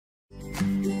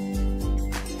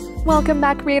Welcome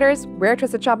back, creators! We're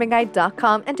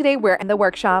TrustedShoppingGuide.com, and today we're in the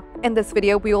workshop. In this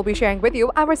video, we will be sharing with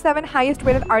you our 7 highest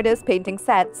rated artist painting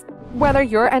sets. Whether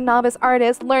you're a novice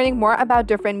artist learning more about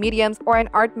different mediums or an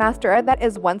art master that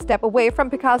is one step away from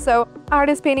Picasso,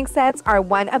 artist painting sets are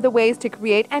one of the ways to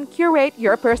create and curate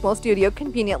your personal studio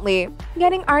conveniently.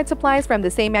 Getting art supplies from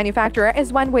the same manufacturer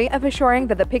is one way of assuring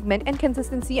that the pigment and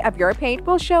consistency of your paint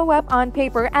will show up on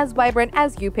paper as vibrant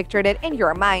as you pictured it in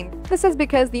your mind. This is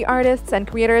because the artists and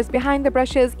creators behind the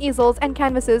brushes, easels, and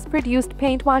canvases produced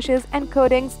paint washes and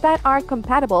coatings that are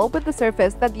compatible with the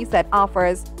surface that the set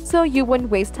offers, so you wouldn't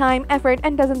waste time, effort,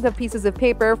 and dozens of pieces of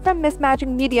paper from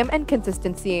mismatching medium and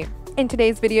consistency. In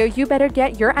today's video, you better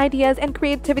get your ideas and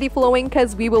creativity flowing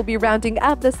because we will be rounding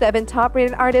up the 7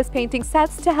 top-rated artist painting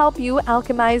sets to help you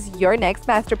alchemize your next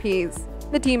masterpiece.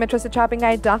 The team at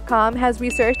TrustedShoppingGuide.com has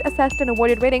researched, assessed, and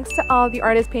awarded ratings to all the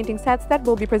artist painting sets that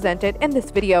will be presented in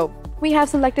this video. We have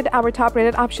selected our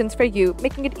top-rated options for you,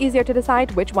 making it easier to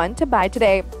decide which one to buy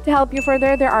today. To help you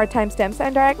further, there are timestamps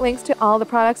and direct links to all the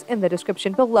products in the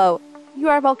description below. You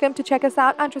are welcome to check us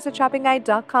out on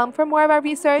TrustedShoppingGuide.com for more of our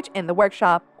research in the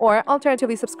workshop, or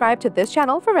alternatively subscribe to this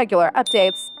channel for regular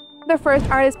updates. The first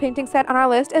artist painting set on our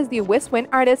list is the VISWIN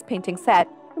Artist Painting Set.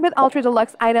 With ultra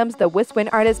deluxe items, the VISWIN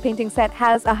Artist Painting Set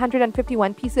has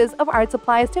 151 pieces of art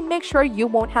supplies to make sure you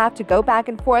won't have to go back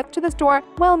and forth to the store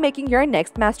while making your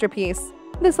next masterpiece.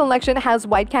 This selection has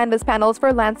white canvas panels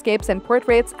for landscapes and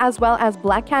portraits, as well as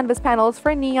black canvas panels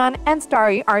for neon and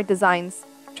starry art designs.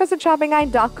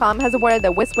 TrustedShoppingGuide.com has awarded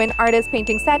the VISWIN Artist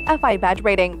Painting Set a 5-badge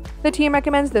rating. The team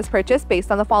recommends this purchase based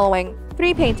on the following: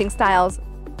 3 painting styles.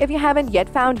 If you haven't yet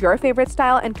found your favorite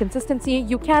style and consistency,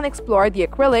 you can explore the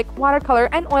acrylic, watercolor,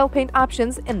 and oil paint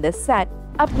options in this set.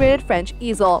 Upgraded French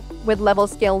easel. With level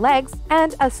scale legs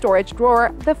and a storage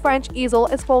drawer, the French easel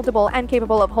is foldable and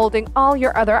capable of holding all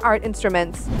your other art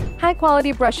instruments.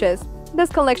 High-quality brushes. This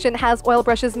collection has oil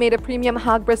brushes made of premium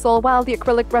hog bristle, while the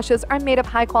acrylic brushes are made of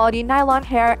high-quality nylon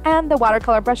hair and the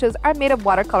watercolor brushes are made of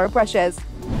watercolor brushes.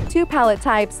 2 palette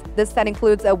types. This set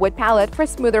includes a wood palette for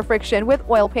smoother friction with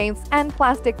oil paints and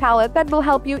plastic palette that will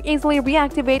help you easily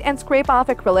reactivate and scrape off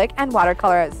acrylic and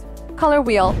watercolors. Color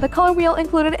wheel. The color wheel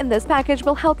included in this package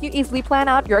will help you easily plan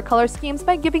out your color schemes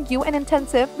by giving you an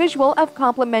intensive visual of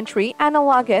complementary,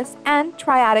 analogous, and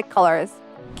triadic colors.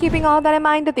 Keeping all that in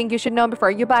mind, the thing you should know before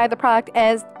you buy the product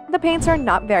is the paints are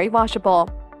not very washable.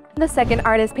 The second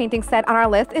artist painting set on our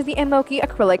list is the Emooqi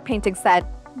Acrylic Painting Set.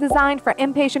 Designed for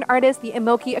impatient artists, the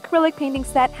Emooqi Acrylic Painting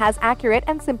Set has accurate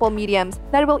and simple mediums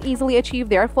that will easily achieve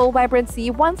their full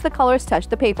vibrancy once the colors touch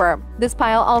the paper. This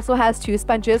pile also has 2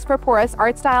 sponges for porous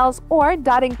art styles or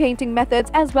dotting painting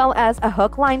methods, as well as a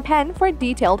hook line pen for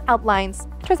detailed outlines.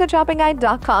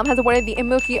 TrustedShoppingGuide.com has awarded the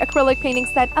Emooqi Acrylic Painting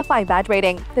Set a 5-badge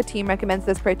rating. The team recommends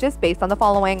this purchase based on the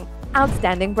following: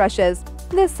 outstanding brushes.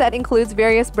 This set includes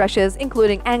various brushes,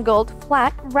 including angled,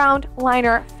 flat, round,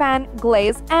 liner, fan,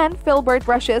 glaze, and filbert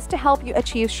brushes to help you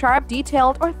achieve sharp,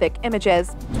 detailed, or thick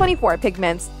images. 24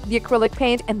 pigments. The acrylic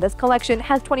paint in this collection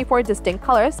has 24 distinct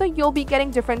colors, so you'll be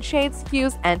getting different shades,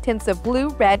 hues, and tints of blue,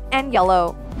 red, and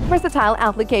yellow. Versatile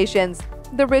applications.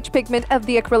 The rich pigment of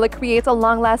the acrylic creates a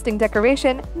long-lasting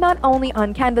decoration, not only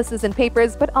on canvases and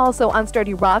papers, but also on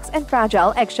sturdy rocks and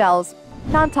fragile eggshells.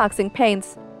 Non-toxic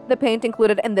paints. The paint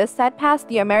included in this set passed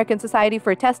the American Society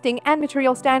for Testing and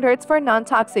Material Standards for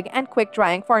non-toxic and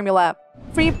quick-drying formula.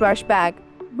 Free brush bag.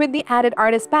 With the added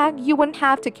artist bag, you wouldn't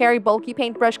have to carry bulky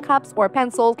paintbrush cups or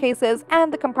pencil cases,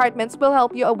 and the compartments will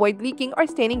help you avoid leaking or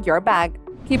staining your bag.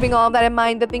 Keeping all that in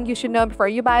mind, the thing you should know before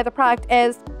you buy the product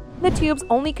is the tubes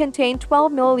only contain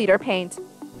 12 milliliter paint.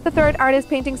 The third artist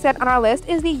painting set on our list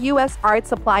is the US Art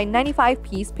Supply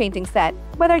 95-piece painting set.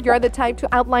 Whether you're the type to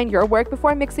outline your work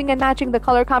before mixing and matching the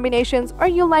color combinations, or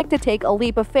you like to take a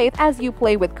leap of faith as you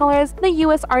play with colors, the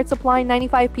US Art Supply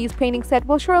 95-piece painting set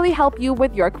will surely help you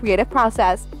with your creative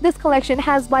process. This collection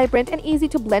has vibrant and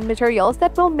easy-to-blend materials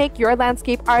that will make your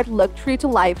landscape art look true to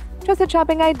life.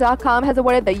 TrustedShoppingGuide.com has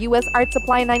awarded the US Art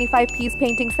Supply 95-piece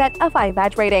painting set a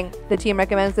 5-badge rating. The team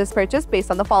recommends this purchase based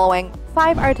on the following: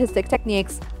 5 artistic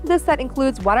techniques. This set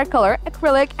includes watercolor,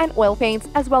 acrylic, and oil paints,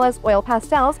 as well as oil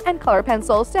pastels and color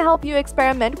pencils to help you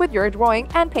experiment with your drawing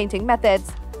and painting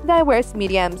methods. Diverse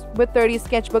mediums. With 30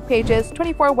 sketchbook pages,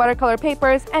 24 watercolor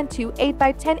papers, and 2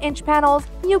 8x10-inch panels,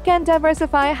 you can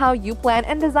diversify how you plan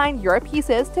and design your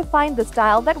pieces to find the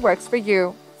style that works for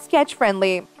you.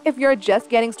 Sketch-friendly. If you're just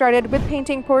getting started with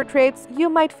painting portraits, you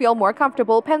might feel more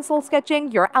comfortable pencil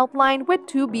sketching your outline with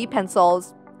 2B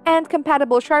pencils. And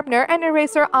compatible sharpener and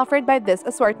eraser offered by this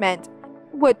assortment.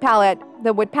 Wood palette.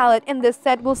 The wood palette in this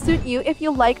set will suit you if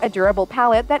you like a durable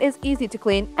palette that is easy to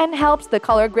clean and helps the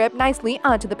color grip nicely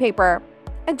onto the paper.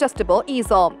 Adjustable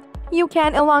easel. You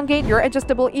can elongate your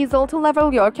adjustable easel to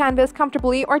level your canvas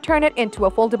comfortably or turn it into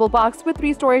a foldable box with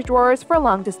 3 storage drawers for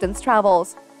long-distance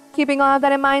travels. Keeping all of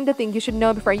that in mind, the thing you should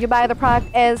know before you buy the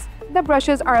product is the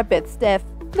brushes are a bit stiff.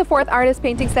 The 4th artist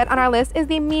painting set on our list is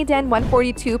the MEEDEN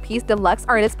 142-piece Deluxe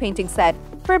Artist Painting Set.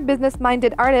 For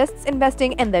business-minded artists,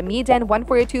 investing in the MEEDEN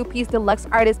 142-piece Deluxe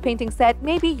Artist Painting Set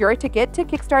may be your ticket to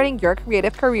kickstarting your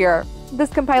creative career. This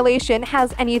compilation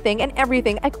has anything and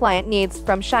everything a client needs,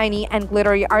 from shiny and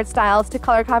glittery art styles to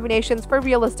color combinations for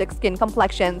realistic skin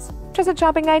complexions.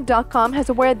 TrustedShoppingGuide.com has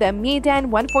awarded the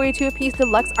MEEDEN 142-piece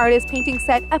Deluxe Artist Painting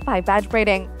Set a 5-badge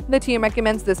rating. The team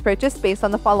recommends this purchase based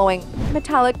on the following: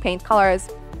 metallic paint colors.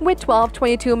 With 12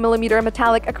 22mm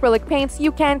metallic acrylic paints,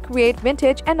 you can create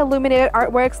vintage and illuminated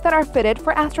artworks that are fitted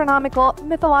for astronomical,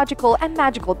 mythological, and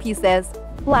magical pieces.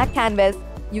 Black canvas.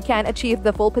 You can achieve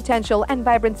the full potential and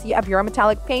vibrancy of your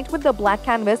metallic paint with the black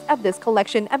canvas of this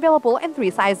collection, available in 3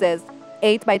 sizes: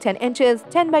 8 by 10 inches,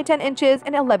 10 by 10 inches,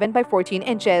 and 11 by 14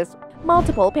 inches.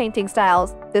 Multiple painting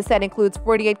styles. This set includes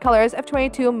 48 colors of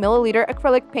 22mm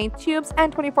acrylic paint tubes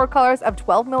and 24 colors of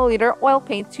 12mm oil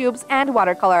paint tubes and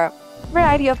watercolor.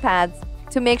 Variety of pads.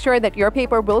 To make sure that your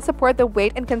paper will support the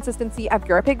weight and consistency of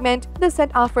your pigment, this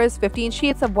set offers 15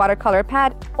 sheets of watercolor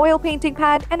pad, oil painting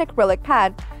pad, and acrylic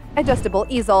pad. Adjustable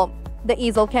easel. The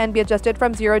easel can be adjusted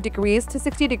from 0 degrees to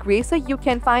 60 degrees so you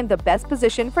can find the best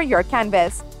position for your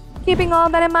canvas. Keeping all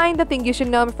that in mind, the thing you should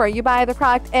know before you buy the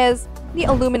product is the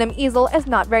aluminum easel is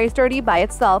not very sturdy by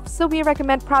itself, so we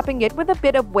recommend propping it with a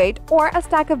bit of weight or a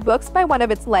stack of books by one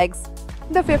of its legs.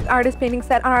 The 5th artist painting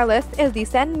set on our list is the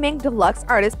Senmink Deluxe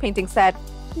Artist Painting Set.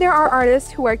 There are artists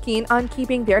who are keen on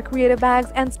keeping their creative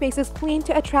bags and spaces clean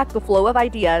to attract the flow of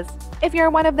ideas. If you're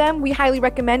one of them, we highly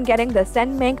recommend getting the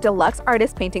Senmink Deluxe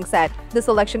Artist Painting Set. The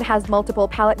selection has multiple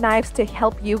palette knives to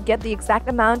help you get the exact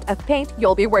amount of paint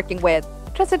you'll be working with.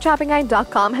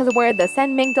 TrustedShoppingGuide.com has awarded the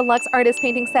Senmink Deluxe Artist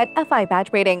Painting Set a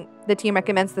 5-badge rating. The team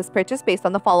recommends this purchase based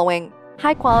on the following: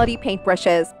 high-quality paint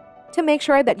brushes. To make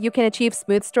sure that you can achieve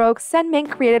smooth strokes,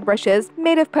 Senmink created brushes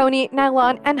made of pony,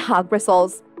 nylon, and hog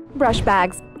bristles. Brush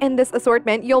bags. In this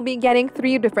assortment, you'll be getting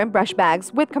 3 different brush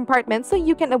bags with compartments so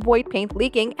you can avoid paint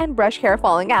leaking and brush hair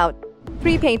falling out.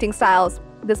 3 painting styles.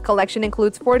 This collection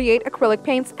includes 48 acrylic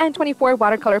paints and 24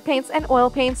 watercolor paints and oil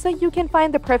paints so you can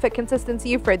find the perfect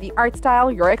consistency for the art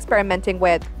style you're experimenting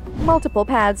with. Multiple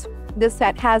pads. This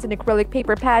set has an acrylic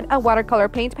paper pad, a watercolor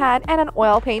paint pad, and an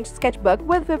oil paint sketchbook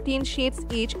with 15 sheets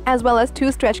each, as well as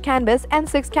 2 stretch canvas and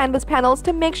 6 canvas panels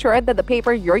to make sure that the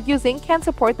paper you're using can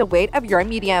support the weight of your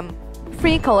medium.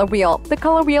 Free color wheel. The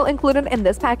color wheel included in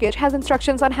this package has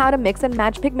instructions on how to mix and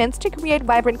match pigments to create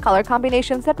vibrant color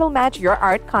combinations that will match your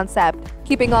art concept.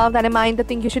 Keeping all of that in mind, the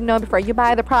thing you should know before you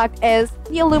buy the product is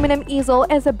the aluminum easel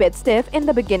is a bit stiff in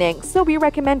the beginning, so we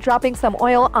recommend dropping some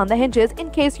oil on the hinges in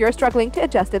case you're struggling to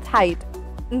adjust its height.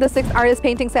 The 6th artist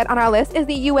painting set on our list is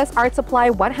the US Art Supply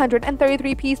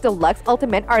 133-piece Deluxe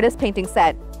Ultimate Artist Painting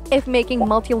Set. If making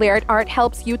multi-layered art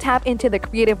helps you tap into the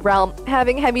creative realm,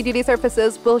 having heavy-duty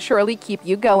surfaces will surely keep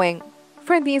you going.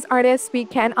 For these artists, we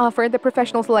can offer the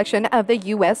professional selection of the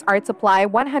US Art Supply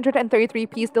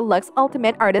 133-piece Deluxe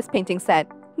Ultimate Artist Painting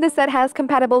Set. This set has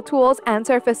compatible tools and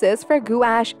surfaces for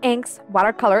gouache, inks,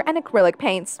 watercolor, and acrylic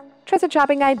paints.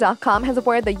 TrustedShoppingGuide.com has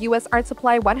awarded the US Art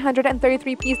Supply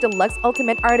 133-piece Deluxe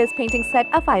Ultimate Artist Painting Set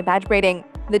a 5-badge rating.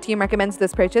 The team recommends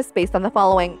this purchase based on the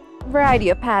following: variety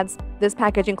of pads. This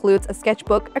package includes a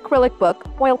sketchbook, acrylic book,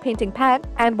 oil painting pad,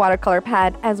 and watercolor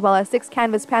pad, as well as 6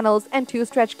 canvas panels and 2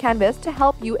 stretch canvas to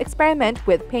help you experiment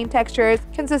with paint textures,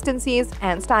 consistencies,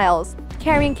 and styles.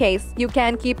 Carrying case. You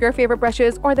can keep your favorite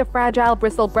brushes or the fragile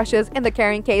bristle brushes in the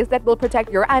carrying case that will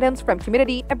protect your items from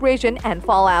humidity, abrasion, and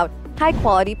fallout.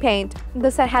 High-quality paint. The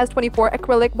set has 24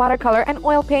 acrylic, watercolor, and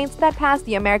oil paints that pass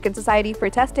the American Society for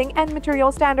Testing and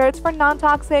Material Standards for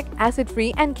non-toxic,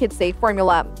 acid-free, and kid-safe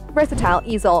formula. Versatile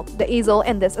easel. The easel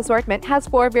in this assortment has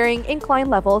 4 varying incline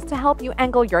levels to help you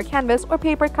angle your canvas or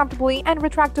paper comfortably, and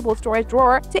retractable storage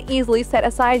drawer to easily set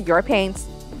aside your paints.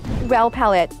 Well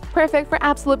palette. Perfect for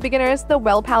absolute beginners, the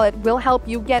well palette will help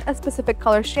you get a specific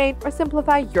color shade or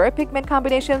simplify your pigment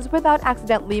combinations without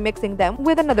accidentally mixing them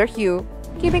with another hue.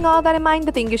 Keeping all that in mind,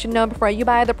 the thing you should know before you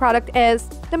buy the product is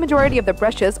the majority of the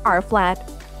brushes are flat.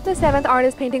 The 7th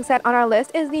artist painting set on our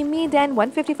list is the MEEDEN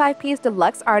 155-piece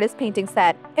Deluxe Artist Painting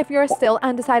Set. If you're still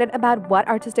undecided about what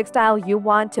artistic style you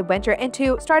want to venture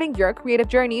into, starting your creative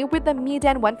journey with the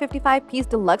MEEDEN 155-piece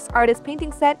Deluxe Artist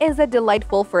Painting Set is a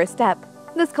delightful first step.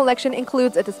 This collection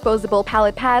includes a disposable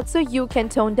palette pad so you can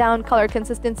tone down color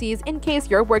consistencies in case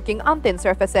you're working on thin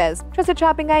surfaces.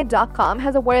 TrustedShoppingGuide.com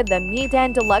has awarded the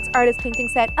MEEDEN Deluxe Artist Painting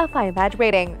Set a 5-badge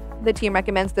rating. The team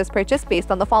recommends this purchase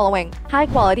based on the following: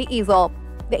 high-quality easel.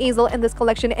 The easel in this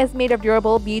collection is made of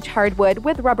durable beech hardwood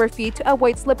with rubber feet to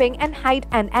avoid slipping and height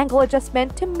and angle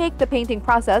adjustment to make the painting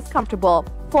process comfortable.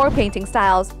 4 painting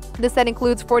styles. This set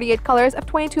includes 48 colors of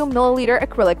 22 ml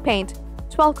acrylic paint,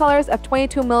 12 colors of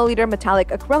 22 ml metallic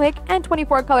acrylic, and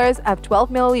 24 colors of 12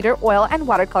 ml oil and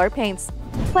watercolor paints.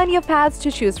 Plenty of pads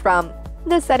to choose from.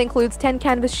 This set includes 10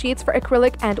 canvas sheets for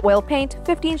acrylic and oil paint,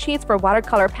 15 sheets for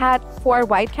watercolor pad, 4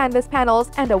 white canvas panels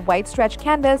and a white stretched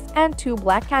canvas, and 2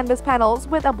 black canvas panels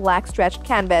with a black stretched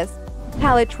canvas.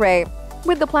 Palette tray.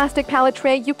 With the plastic palette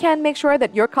tray, you can make sure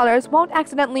that your colors won't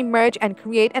accidentally merge and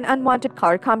create an unwanted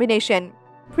color combination.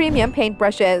 Premium paint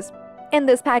brushes. In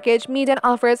this package, MEEDEN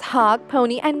offers hog,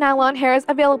 pony, and nylon hairs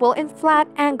available in flat,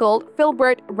 angled,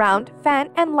 filbert, round, fan,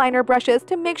 and liner brushes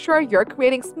to make sure you're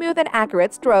creating smooth and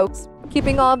accurate strokes.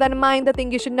 Keeping all of that in mind, the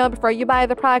thing you should know before you buy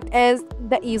the product is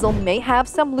the easel may have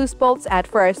some loose bolts at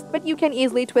first, but you can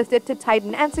easily twist it to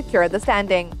tighten and secure the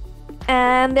standing.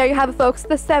 And there you have it, folks,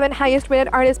 the 7 highest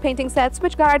rated artist painting sets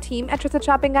which got our team at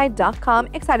TrustedShoppingGuide.com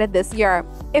excited this year.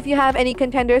 If you have any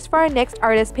contenders for our next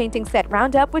artist painting set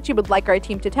roundup which you would like our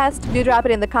team to test, do drop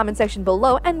it in the comment section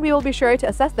below and we will be sure to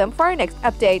assess them for our next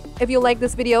update. If you like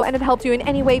this video and it helped you in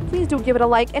any way, please do give it a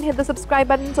like and hit the subscribe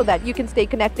button so that you can stay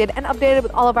connected and updated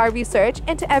with all of our research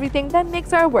into everything that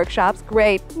makes our workshops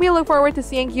great. We look forward to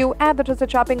seeing you at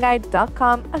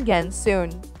TrustedShoppingGuide.com again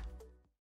soon.